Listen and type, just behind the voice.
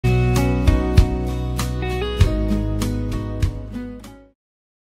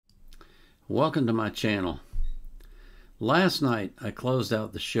Welcome to my channel. Last night I closed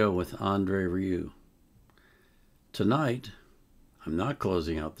out the show with Rieu. Tonight I'm not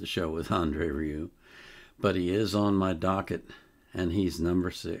closing out the show with Rieu, but he is on my docket and he's number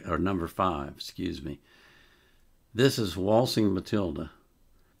 5, excuse me. This is Waltzing Mathilda,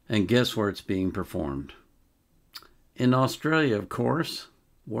 and guess where it's being performed? In Australia, of course.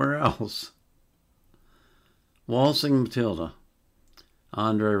 Where else? Waltzing Mathilda,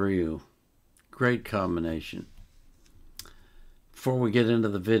 Rieu. Great combination. Before we get into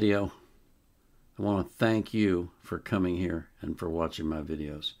the video, I want to thank you for coming here and for watching my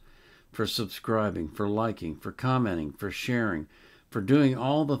videos, for subscribing, for liking, for commenting, for sharing, for doing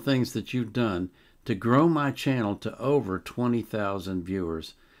all the things that you've done to grow my channel to over 20,000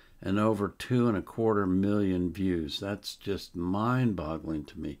 viewers and over 2.25 million views. That's just mind-boggling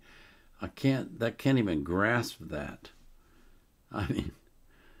to me. That can't even grasp that. I mean,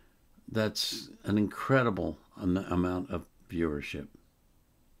 that's an incredible amount of viewership.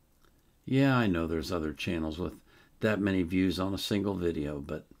 Yeah, I know there's other channels with that many views on a single video,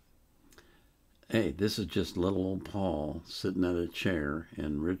 but hey, this is just little old Paul sitting at a chair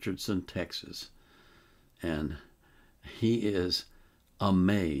in Richardson, Texas, and he is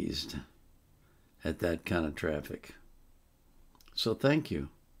amazed at that kind of traffic. So thank you.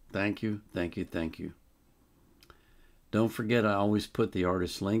 Thank you, thank you, thank you. Don't forget, I always put the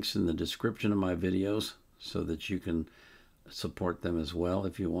artist links in the description of my videos so that you can support them as well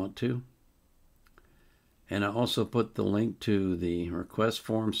if you want to. And I also put the link to the request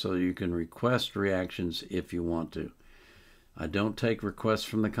form so you can request reactions if you want to. I don't take requests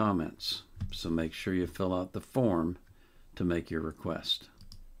from the comments, so make sure you fill out the form to make your request.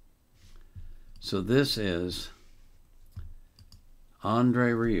 So this is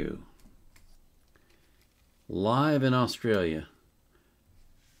Rieu, live in Australia,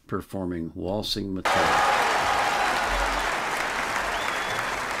 performing Waltzing Mathilda.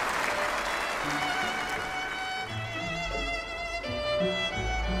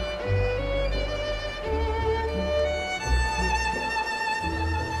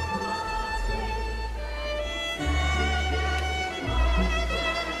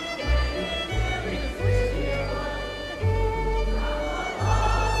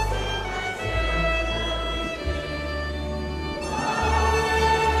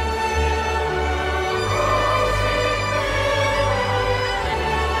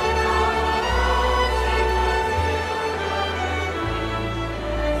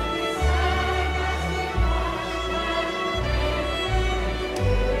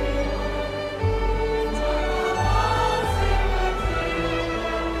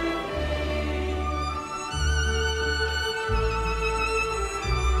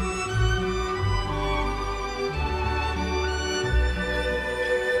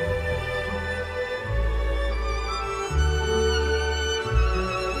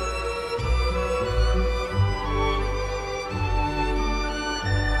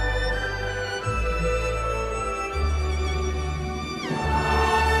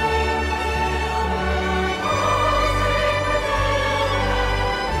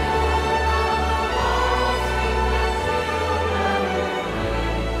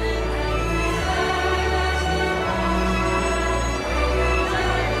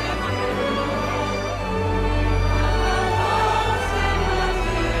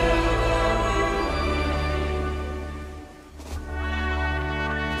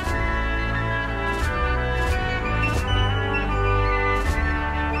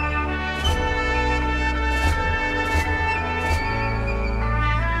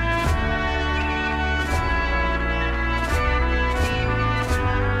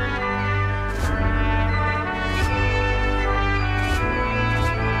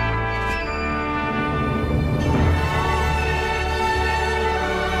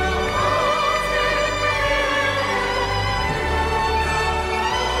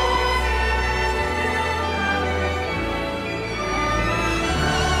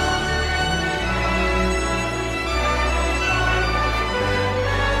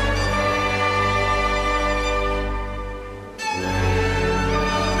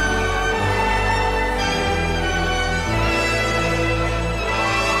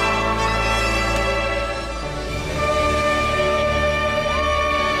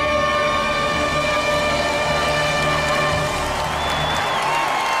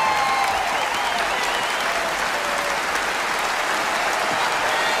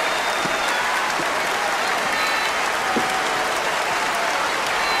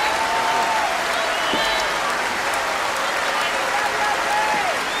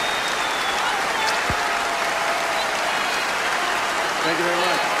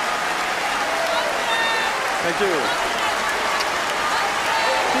 too.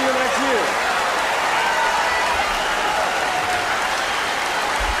 See you next year.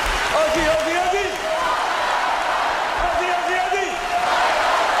 Ozzy, Ozzy, Ozzy! Ozzy, Ozzy, Ozzy!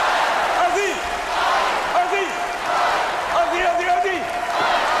 Ozzy! Ozzy! Ozzy, Ozzy, Ozzy!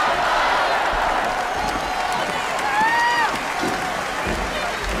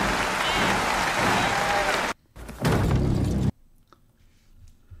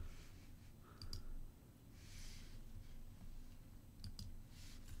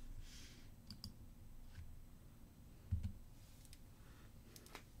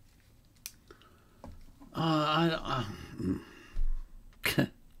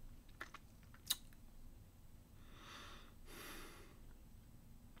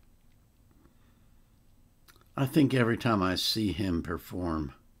 I think every time I see him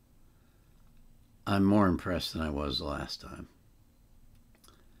perform, I'm more impressed than I was the last time.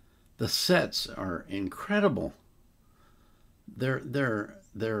 The sets are incredible. They're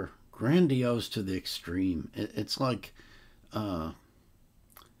grandiose to the extreme. It's like,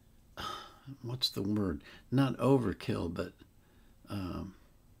 what's the word? Not overkill, but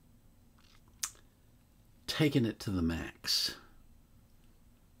taking it to the max.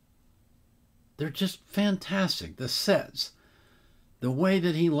 They're just fantastic. The sets, the way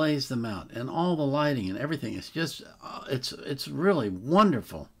that he lays them out, and all the lighting and everything, it's just, it's really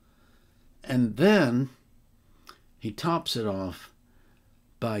wonderful. And then he tops it off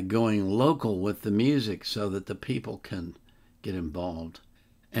by going local with the music so that the people can get involved.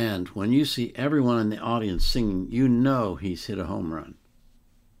 And when you see everyone in the audience singing, you know he's hit a home run.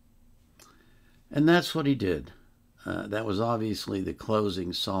 And that's what he did. That was obviously the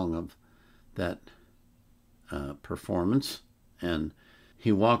closing song of that performance. And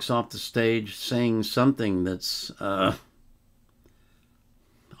he walks off the stage saying something that's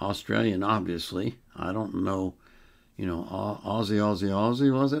Australian, obviously. I don't know, you know, Aussie, Aussie,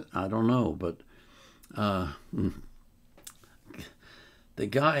 Aussie, was it? I don't know, but the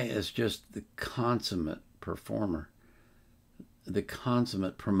guy is just the consummate performer, the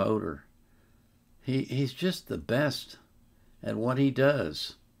consummate promoter. He's just the best at what he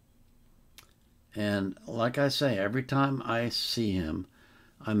does. And like I say, every time I see him,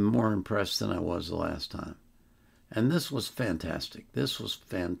 I'm more impressed than I was the last time. And this was fantastic. This was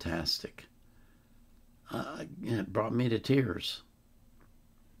fantastic. It brought me to tears.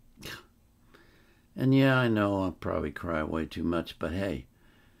 And yeah, I know I'll probably cry way too much, but hey,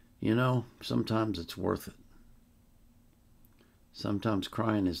 you know, sometimes it's worth it. Sometimes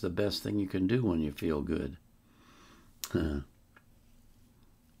crying is the best thing you can do when you feel good.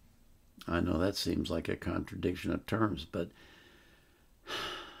 I know that seems like a contradiction of terms, but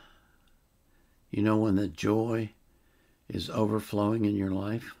you know, when the joy is overflowing in your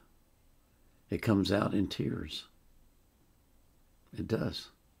life, it comes out in tears. It does.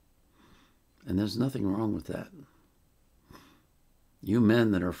 And there's nothing wrong with that. You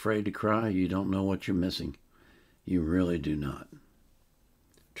men that are afraid to cry, you don't know what you're missing. You really do not.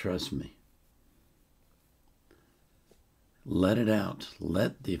 Trust me. Let it out.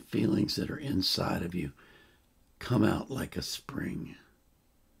 Let the feelings that are inside of you come out like a spring.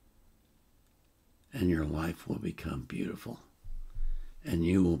 And your life will become beautiful. And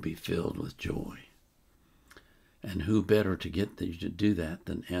you will be filled with joy. And who better to get you to do that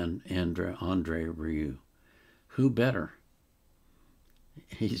than Andre Rieu? Who better?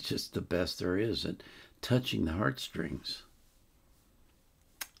 He's just the best there is at touching the heartstrings.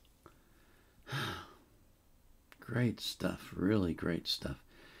 Great stuff, really great stuff.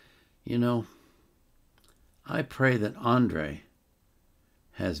 You know, I pray that Andre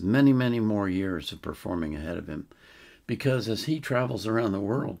has many, many more years of performing ahead of him, because as he travels around the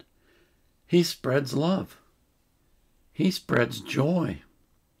world, he spreads love. He spreads joy.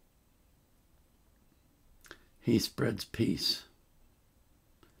 He spreads peace.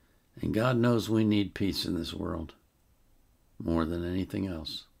 And God knows we need peace in this world more than anything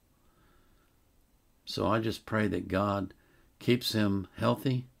else. So I just pray that God keeps him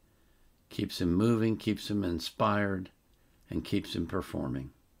healthy, keeps him moving, keeps him inspired, and keeps him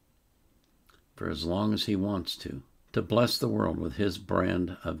performing for as long as he wants to bless the world with his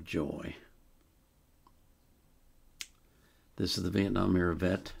brand of joy. This is the Vietnam Era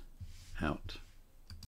Vet, out.